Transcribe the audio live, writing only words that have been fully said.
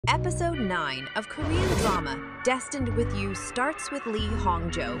Episode 9 of Korean drama Destined with You starts with Lee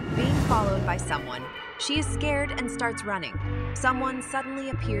Hong-jo being followed by someone. She is scared and starts running. Someone suddenly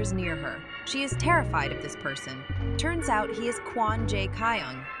appears near her. She is terrified of this person. Turns out he is Kwon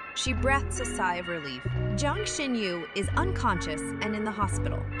Jae-kyung. She breathes a sigh of relief. Shin Yu is unconscious and in the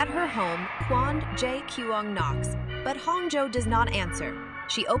hospital. At her home, Kwon Jae-kyung knocks, but Hong-jo does not answer.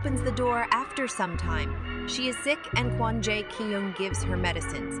 She opens the door after some time. She is sick and Kwon Jae-kyung gives her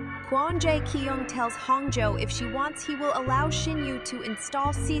medicines. Kwon Jae-kyung tells Hong-jo if she wants he will allow Shin Yu to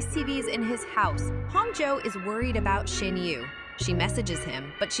install CCTVs in his house. Hong-jo is worried about Shin Yu. She messages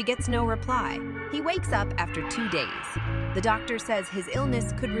him, but she gets no reply. He wakes up after 2 days. The doctor says his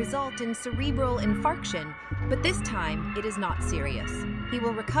illness could result in cerebral infarction, but this time it is not serious. He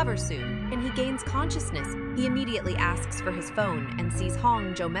will recover soon, and he gains consciousness. He immediately asks for his phone and sees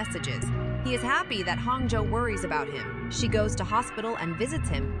Hong-jo messages. He is happy that Hong-jo worries about him. She goes to hospital and visits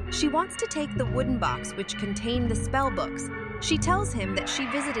him. She wants to take the wooden box which contained the spell books. She tells him that she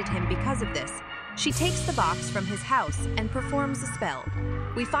visited him because of this. She takes the box from his house and performs a spell.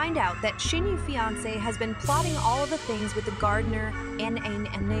 We find out that Shin Yu's fiancé has been plotting all of the things with the gardener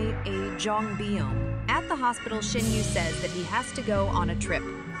Na Jong Byung. At the hospital, Shin Yu says that he has to go on a trip.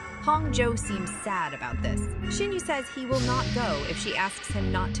 Hong-jo seems sad about this. Shin Yu says he will not go if she asks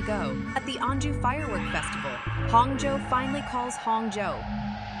him not to go. At the Anju Firework Festival, Hong-jo finally calls Hong-jo.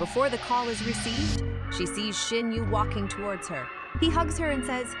 Before the call is received, she sees Shin Yu walking towards her. He hugs her and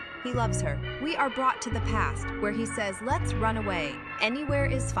says he loves her. We are brought to the past, where he says, let's run away. Anywhere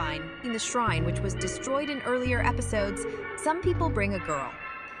is fine. In the shrine, which was destroyed in earlier episodes, some people bring a girl.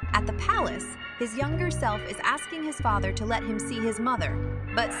 At the palace, his younger self is asking his father to let him see his mother.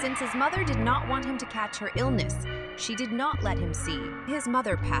 But since his mother did not want him to catch her illness, she did not let him see. His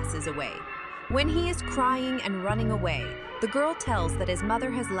mother passes away. When he is crying and running away, the girl tells that his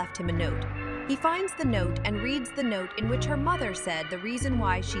mother has left him a note. He finds the note and reads the note in which her mother said the reason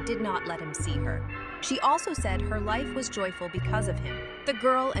why she did not let him see her. She also said her life was joyful because of him. The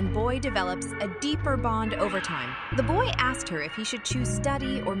girl and boy develops a deeper bond over time. The boy asked her if he should choose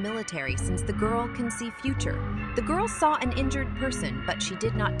study or military since the girl can see future. The girl saw an injured person, but she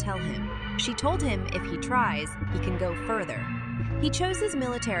did not tell him. She told him if he tries, he can go further. He chooses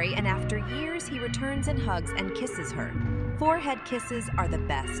military, and after years he returns and hugs and kisses her. Forehead kisses are the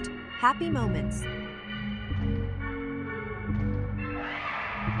best. Happy moments.